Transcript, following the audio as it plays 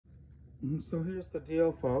So here's the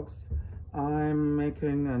deal, folks. I'm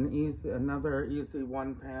making another easy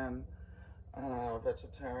one-pan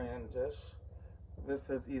vegetarian dish.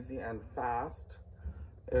 This is easy and fast.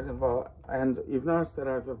 And you've noticed that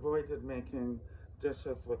I've avoided making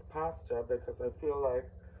dishes with pasta because I feel like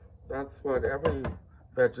that's what every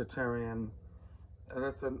vegetarian,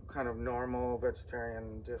 that's a kind of normal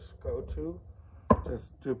vegetarian dish go-to.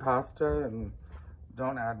 Just do pasta and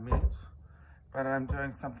don't add meat. But I'm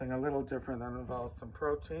doing something a little different that involves some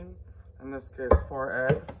protein. In this case, 4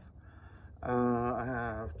 eggs. I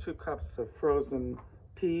have 2 cups of frozen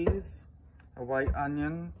peas, a white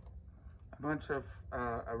onion, a bunch of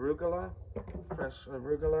arugula, fresh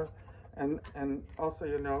arugula, and also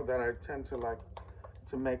you know that I tend to like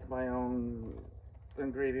to make my own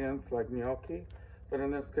ingredients like gnocchi, but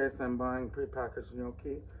in this case I'm buying prepackaged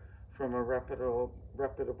gnocchi from a reputable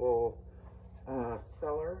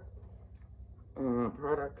seller.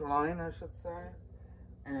 Product line, I should say,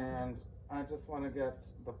 and I just want to get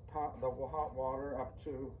the hot water up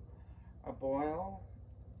to a boil.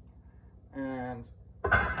 And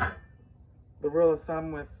the rule of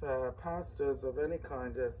thumb with pastas of any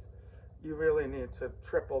kind is you really need to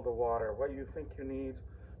triple the water. What you think you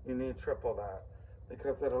need triple that,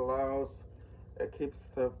 because it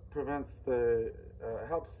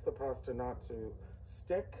helps the pasta not to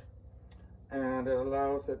stick. And it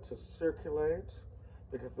allows it to circulate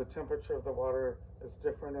because the temperature of the water is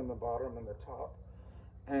different in the bottom and the top.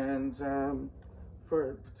 And to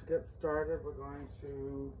get started, we're going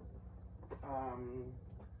to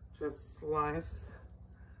just slice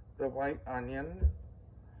the white onion.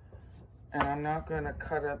 And I'm not going to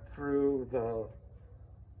cut it through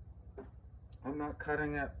I'm not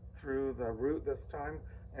cutting it through the root this time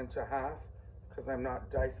into half because I'm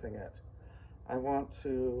not dicing it. I want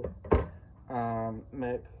to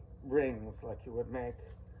make rings like you would make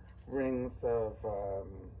rings of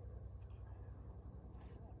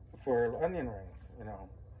for onion rings, you know.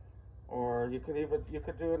 Or you could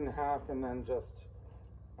do it in half and then just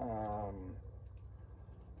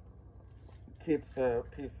keep the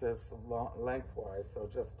pieces lengthwise, so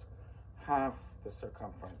just half the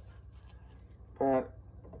circumference. But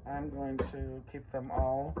I'm going to keep them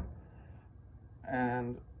all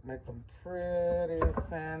and make them pretty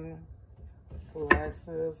thin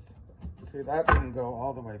slices. See, that didn't go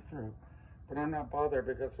all the way through, but I'm not bothered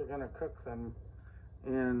because we're going to cook them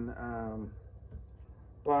in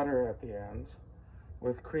butter at the end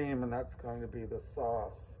with cream, and that's going to be the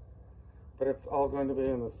sauce. But it's all going to be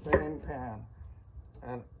in the same pan,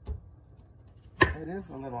 and it is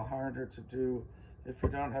a little harder to do if you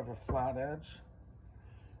don't have a flat edge.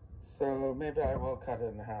 So maybe I will cut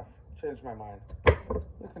it in half. Change my mind.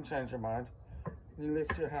 You can change your mind. At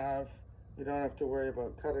least you don't have to worry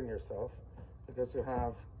about cutting yourself because you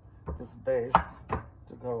have this base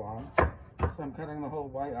to go on. So I'm cutting the whole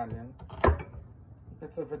white onion.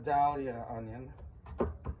 It's a Vidalia onion.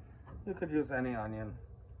 You could use any onion.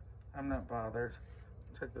 I'm not bothered.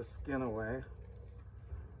 Take the skin away.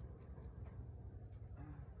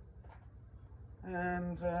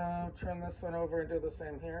 And turn this one over and do the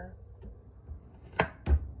same here.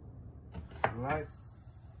 Slice.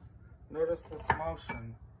 Notice this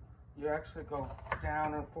motion. You actually go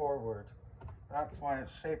down and forward. That's why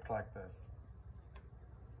it's shaped like this.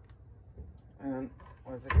 And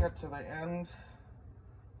as you get to the end,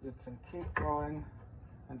 you can keep going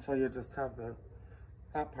until you just have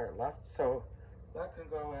that part left. So that can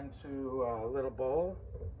go into a little bowl.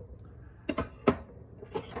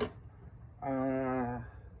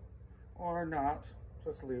 Or not,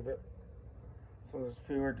 just leave it. So there's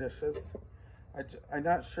fewer dishes. I'm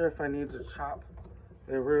not sure if I need to chop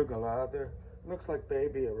the arugula. There looks like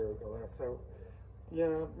baby arugula, so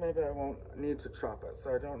yeah, maybe I won't need to chop it,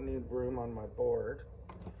 so I don't need room on my board.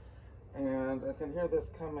 And I can hear this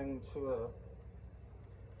coming to a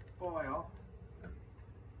boil.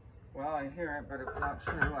 Well, I hear it, but it's not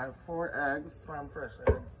true. I have 4 eggs, farm fresh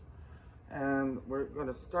eggs, and we're going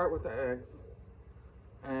to start with the eggs,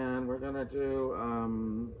 and we're going to do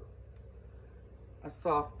a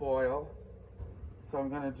soft boil. So I'm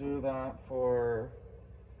going to do that for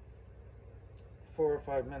 4 or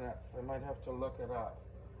 5 minutes. I might have to look it up.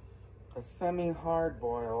 A semi-hard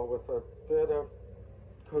boil with a bit of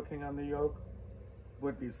cooking on the yolk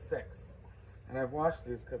would be 6. And I've washed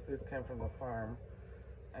these because these came from the farm,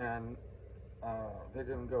 and they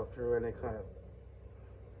didn't go through any kind of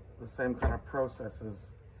the same kind of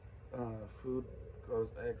processes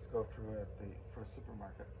eggs go through for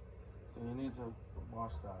supermarkets. So you need to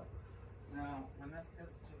wash that. Now, when this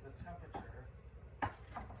gets to the temperature,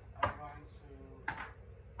 I'm going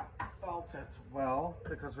to salt it well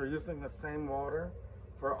because we're using the same water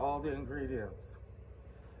for all the ingredients.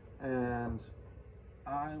 And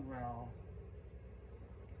I will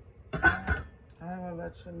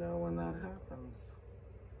let you know when that happens.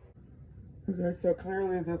 Okay, so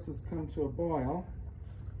clearly this has come to a boil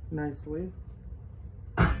nicely.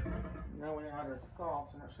 Now we add our salt,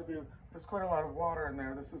 and it should be, there's quite a lot of water in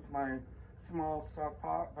there. This is my small stock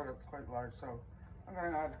pot, but it's quite large, so I'm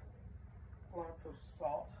going to add lots of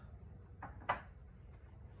salt.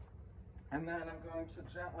 And then I'm going to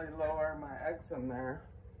gently lower my eggs in there.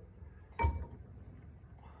 I'm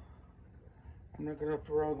not going to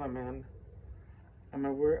throw them in.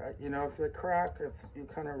 You know, if they crack, you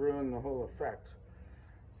kind of ruin the whole effect.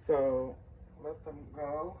 So let them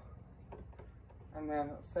go. And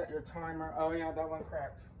then set your timer. Oh yeah, that one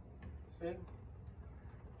cracked. See?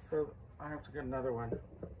 So I have to get another one.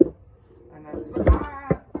 And then, and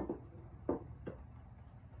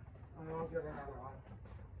I'll get another one.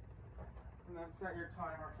 And then set your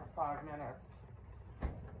timer for 5 minutes.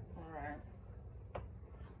 All right.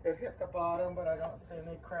 It hit the bottom, but I don't see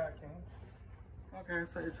any cracking. Okay,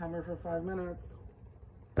 set your timer for 5 minutes.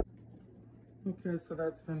 Okay, so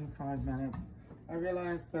that's been 5 minutes. I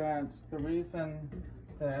realized that the reason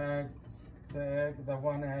the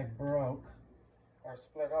one egg broke or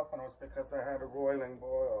split open was because I had a roiling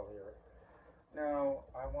boil here. Now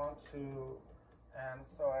I want to, and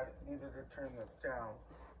so I needed to turn this down.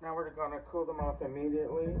 Now we're going to cool them off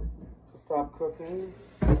immediately to stop cooking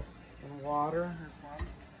in water. Here's one.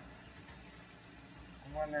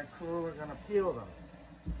 And when they're cool, we're going to peel them.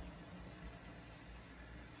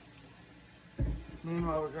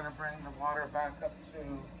 Meanwhile, we're going to bring the water back up to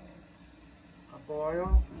a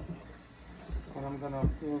boil. And I'm going to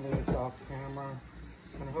peel these off camera.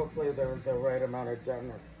 And hopefully they're the right amount of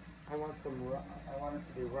doneness. I want it to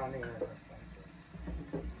be runny in the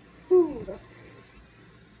center. Ooh, they're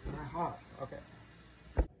hot. Okay.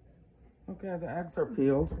 Okay, the eggs are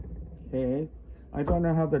peeled. Okay. I don't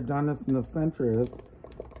know how the doneness in the center is,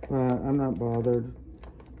 but I'm not bothered.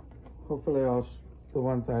 Hopefully the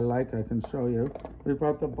ones I like I can show you. We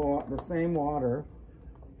brought the same water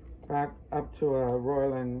back up to a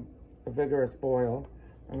vigorous boil,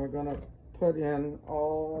 and we're going to put in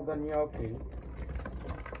all the gnocchi.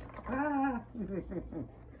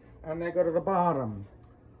 And they go to the bottom.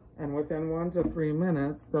 And within 1 to 3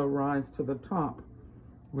 minutes, they'll rise to the top,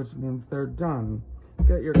 which means they're done.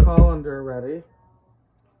 Get your colander ready.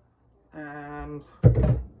 And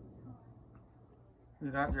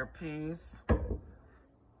you got your peas.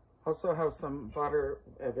 Also have some butter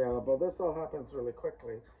available. This all happens really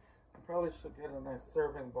quickly. I probably should get a nice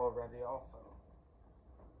serving bowl ready also.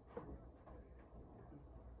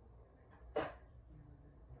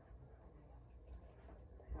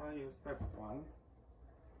 I'll use this one.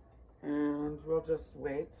 And we'll just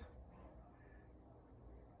wait.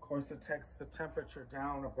 Of course, it takes the temperature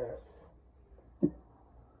down a bit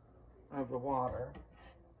of the water.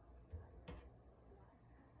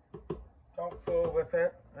 Don't fool with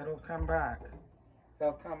it. It'll come back.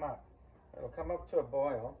 They'll come up. It'll come up to a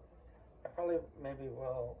boil. I probably maybe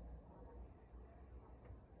will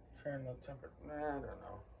turn the temperature. I don't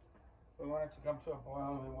know. We want it to come to a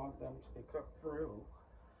boil and we want them to be cooked through.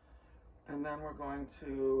 And then we're going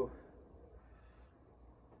to,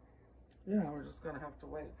 we're just going to have to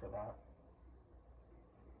wait for that.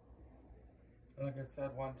 Like I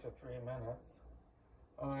said, 1 to 3 minutes.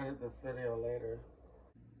 I'll edit this video later.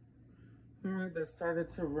 Alright, they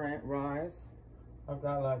started to rise. I've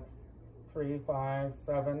got like 3, 5,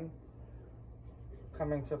 7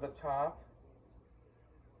 coming to the top.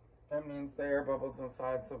 That means the air bubbles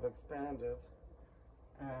inside have expanded,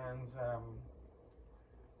 and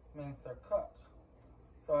means they're cooked.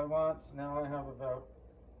 So now I have about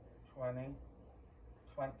 20,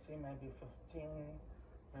 maybe 15.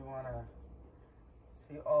 We want to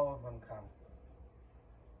see all of them come.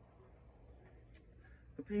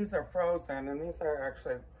 The peas are frozen, and these are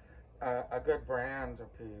actually a good brand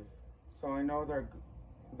of peas, so I know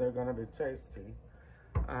they're going to be tasty.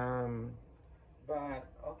 But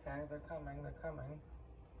okay, they're coming.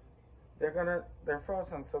 They're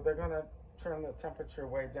frozen, so they're gonna turn the temperature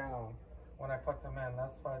way down when I put them in.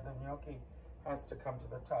 That's why the gnocchi has to come to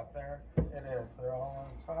the top. There it is. They're all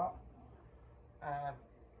on top. Add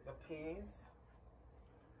the peas.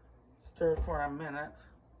 Stir for a minute.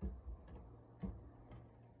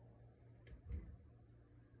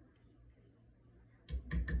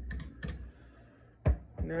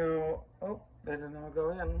 Now, oh, they did not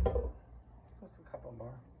go in. Just a couple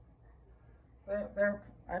more.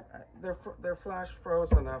 They're flash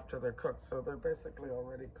frozen after they're cooked, so they're basically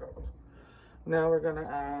already cooked. Now we're going to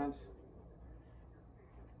add,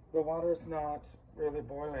 the water's not really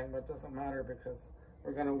boiling, but it doesn't matter because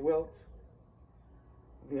we're going to wilt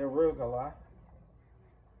the arugula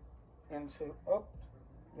into, oh,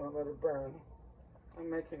 don't let it burn. I'm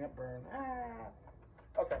making it burn. Ah.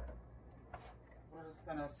 Okay. We're just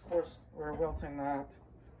going to squish, we're wilting that.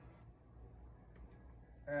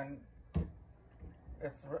 And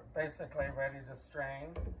it's basically ready to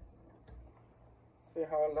strain. See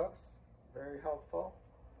how it looks? Very healthful.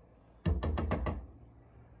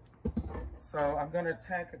 So I'm going to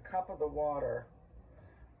take a cup of the water.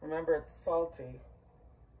 Remember, it's salty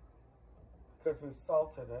because we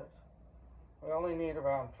salted it. We only need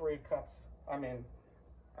around 3 cups,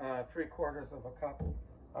 3/4 of a cup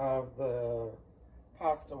of the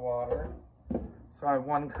pasta water. So I have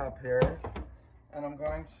 1 cup here. And I'm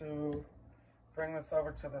going to bring this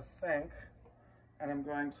over to the sink, and I'm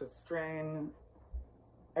going to strain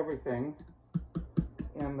everything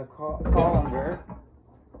in the colander.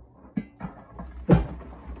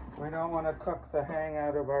 We don't want to cook the hang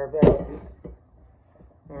out of our veggies.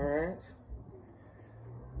 All right.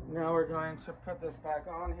 Now we're going to put this back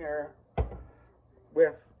on here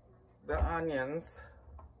with the onions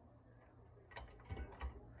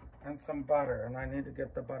and some butter. And I need to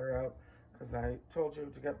get the butter out because I told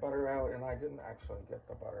you to get butter out and I didn't actually get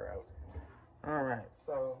the butter out. All right,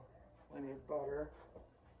 so we need butter.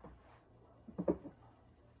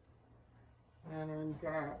 And I'm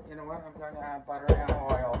gonna, you know what, I'm going to add butter and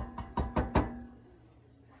oil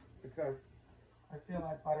because I feel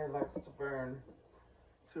like butter likes to burn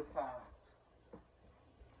too fast.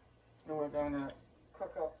 And we're going to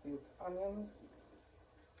cook up these onions,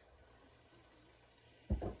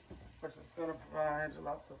 which is going to provide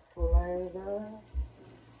lots of flavor.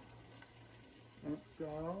 Let's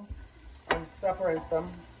go. And separate them.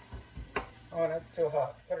 Oh, that's too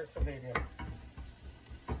hot. Put it to medium.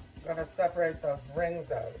 I'm going to separate those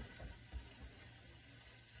rings out.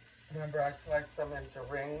 Remember, I sliced them into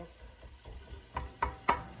rings.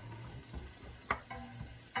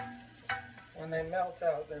 When they melt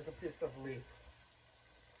out, there's a piece of leaf.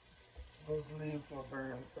 Those leaves will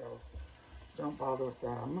burn, so don't bother with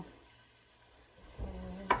them.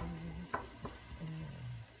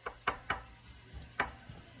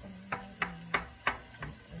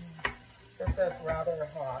 This is rather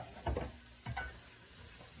hot.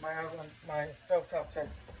 My stovetop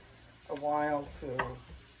takes a while to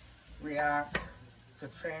react to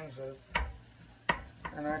changes,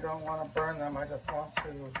 and I don't want to burn them. I just want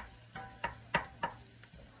to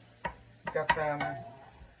get them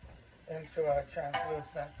into a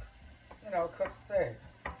translucent, cooked state.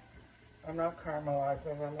 I'm not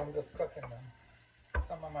caramelizing them, I'm just cooking them.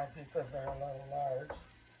 Some of my pieces are a little large.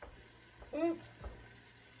 Oops.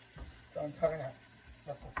 So I'm cutting it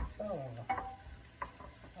with a spoon.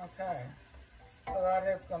 Okay. So that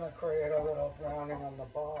is going to create a little browning on the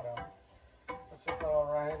bottom, which is all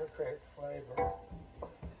right. It creates flavor.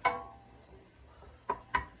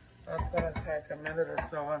 That's going to take a minute or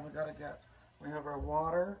so, and we have our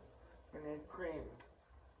water, we need cream.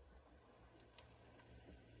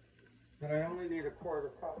 But I only need a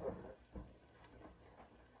 1/4 cup of it.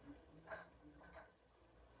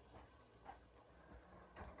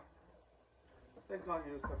 I think I'll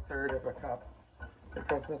use 1/3 of a cup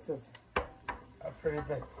because this is a pretty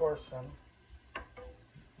big portion.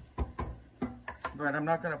 But I'm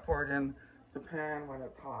not going to pour it in the pan when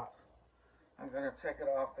it's hot. I'm going to take it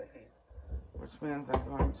off the heat, which means I'm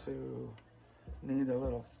going to need a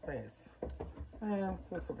little space. And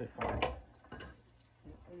this will be fine.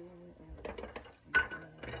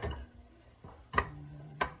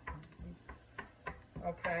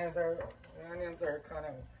 Okay, the onions are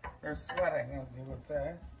they're sweating, as you would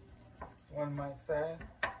say, as one might say.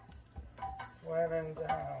 Sweating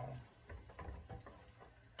down.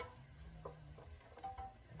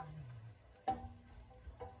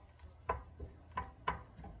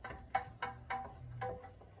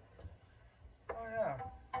 Oh yeah.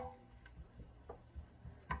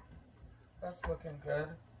 That's looking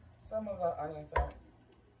good. Some of the onions aren't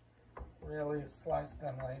really sliced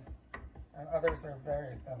thinly, and others are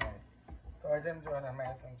very thinly. So I didn't do an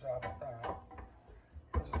amazing job at that.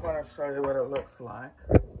 I just want to show you what it looks like.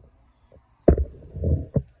 You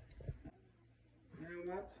know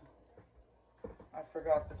what? I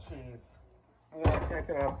forgot the cheese. I'm going to take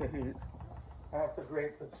it off the heat. I have to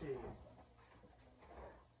grate the cheese.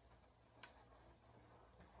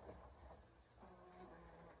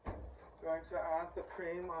 Going to add the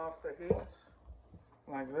cream off the heat,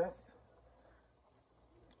 like this.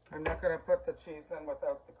 I'm not going to put the cheese in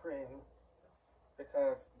without the cream,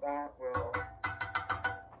 because that will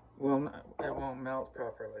it won't melt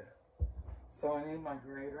properly. So I need my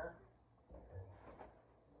grater.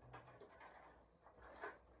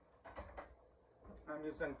 I'm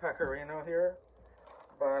using pecorino here,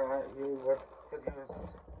 but you could use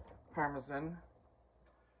Parmesan.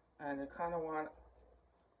 And you kind of want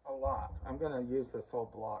a lot. I'm going to use this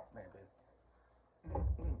whole block maybe.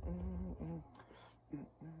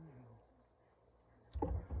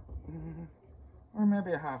 Or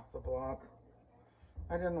maybe half the block.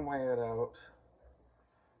 I didn't weigh it out.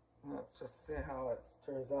 Let's just see how it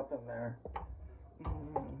stirs up in there.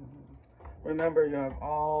 Remember, you have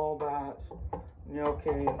all that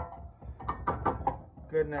gnocchi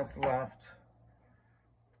goodness left.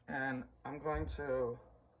 And I'm going to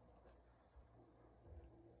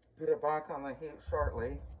put it back on the heat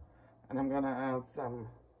shortly. And I'm going to add some,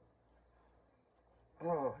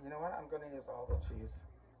 oh, you know what? I'm going to use all the cheese.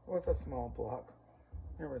 It was a small block.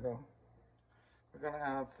 Here we go. We're going to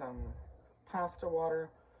add some pasta water,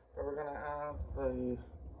 but we're going to add the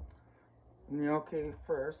gnocchi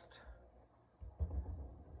first.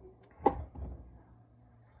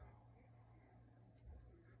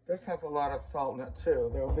 This has a lot of salt in it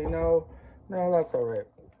too. There will be no, that's all right.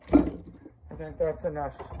 I think that's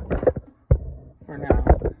enough for now.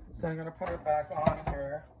 So I'm going to put it back on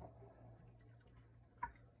here.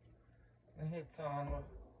 The heat's on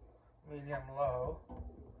medium-low.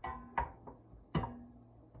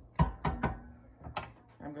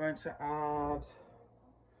 I'm going to add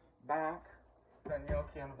back the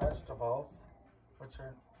gnocchi and vegetables, which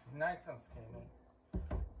are nice and steamy.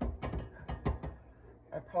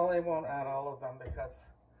 I probably won't add all of them because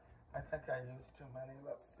I think I used too many.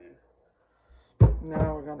 Let's see.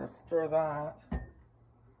 Now we're going to stir that.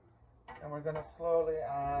 And we're going to slowly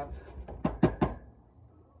add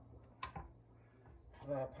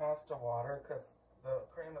the pasta water because the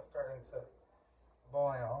cream is starting to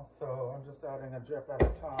boil. So I'm just adding a drip at a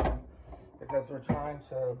time because we're trying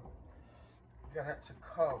to get it to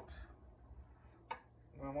coat.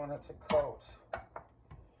 We want it to coat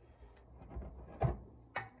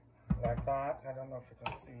like that. I don't know if you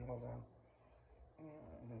can see. Hold on.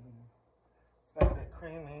 It's going to be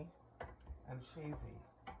creamy and cheesy.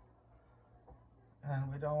 And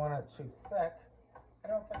we don't want it too thick. I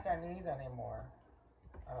don't think I need any more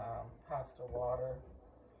pasta water.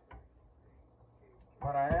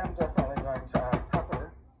 But I am definitely going to add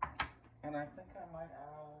pepper. And I think I might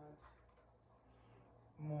add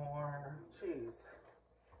more cheese.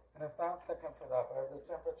 And if that thickens it up, I have the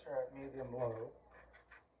temperature at medium-low.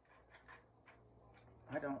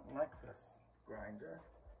 I don't like this grinder.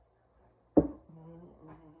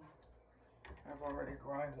 I've already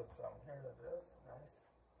grinded some. Here it is. Nice.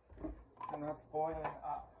 And that's boiling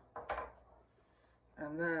up.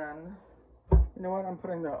 And then, you know what? I'm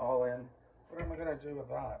putting that all in. What am I going to do with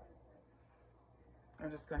that?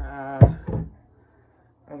 I'm just going to add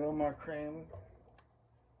a little more cream.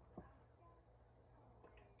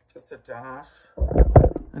 Just a dash.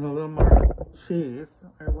 And a little more cheese.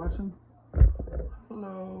 Are you watching?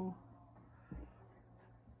 Hello.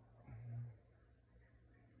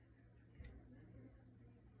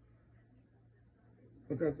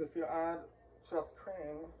 Because if you add just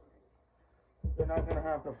cream, you're not going to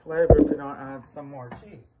have the flavor if you don't add some more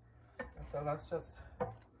cheese. And so let's just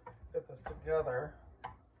get this together.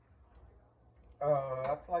 Oh,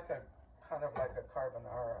 that's like a kind of like a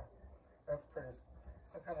carbonara. That's pretty, it's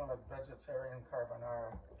kind of like vegetarian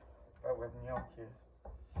carbonara, but with gnocchi.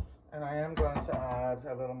 And I am going to add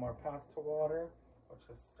a little more pasta water, which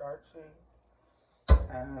is starchy,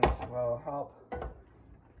 and will help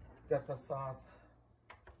get the sauce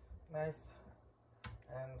nice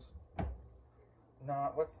and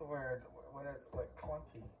not, what's the word, when it's like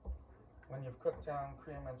clunky. When you've cooked down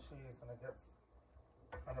cream and cheese and it gets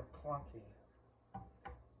kind of clunky.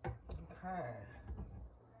 Okay.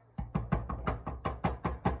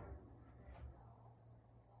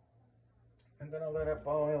 I'm going to let it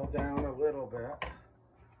boil down a little bit,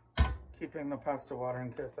 keeping the pasta water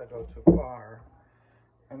in case I go too far.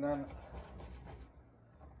 And then,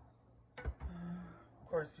 of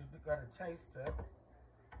course, you've got to taste it.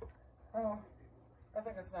 Oh, I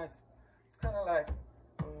think it's nice. It's kind of like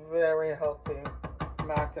very healthy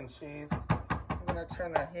mac and cheese. I'm going to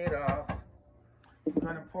turn the heat off. I'm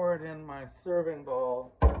going to pour it in my serving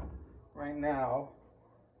bowl right now,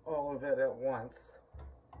 all of it at once.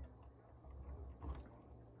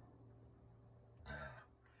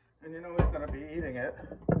 And you know who's going to be eating it?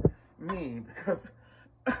 Me, because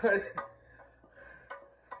I'm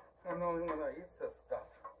the only one that eats this stuff.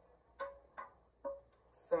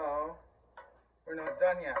 So, we're not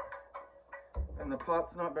done yet. And the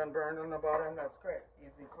pot's not been burned on the bottom. That's great.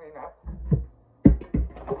 Easy cleanup.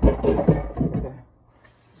 Okay.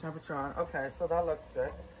 Temperature on. Okay, so that looks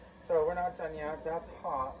good. So we're not done yet. That's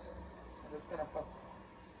hot. I'm just going to put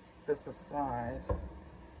this aside.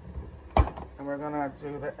 And we're going to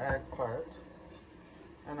do the egg part.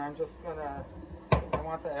 And I'm just going to, I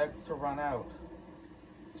want the eggs to run out.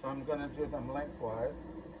 So I'm going to do them lengthwise,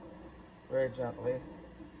 very gently.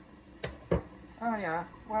 Oh yeah,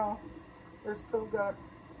 well, they're still got,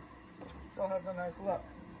 still has a nice look.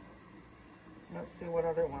 Let's see what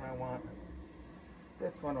other one I want.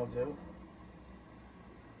 This one will do.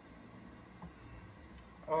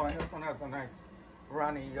 Oh, and this one has a nice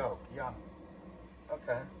runny yolk, yum.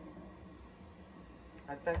 Okay.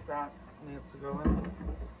 I think that needs to go in.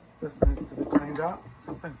 This needs to be cleaned up.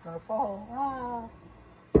 Something's gonna fall. Ah.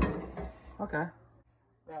 Okay.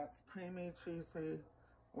 That's creamy, cheesy,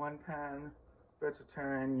 one pan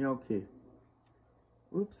vegetarian gnocchi.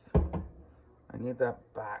 Oops. I need that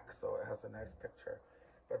back so it has a nice picture.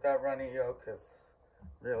 But that runny yolk is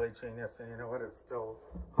really genius. And you know what? It's still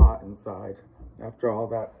hot inside after all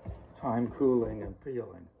that time cooling and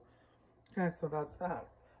peeling. Okay, so that's that.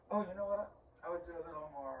 Oh, you know what? I would do a little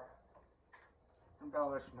more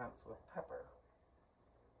embellishments with pepper.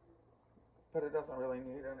 But it doesn't really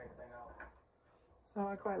need anything else. So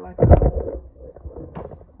I quite like that.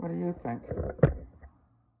 What do you think?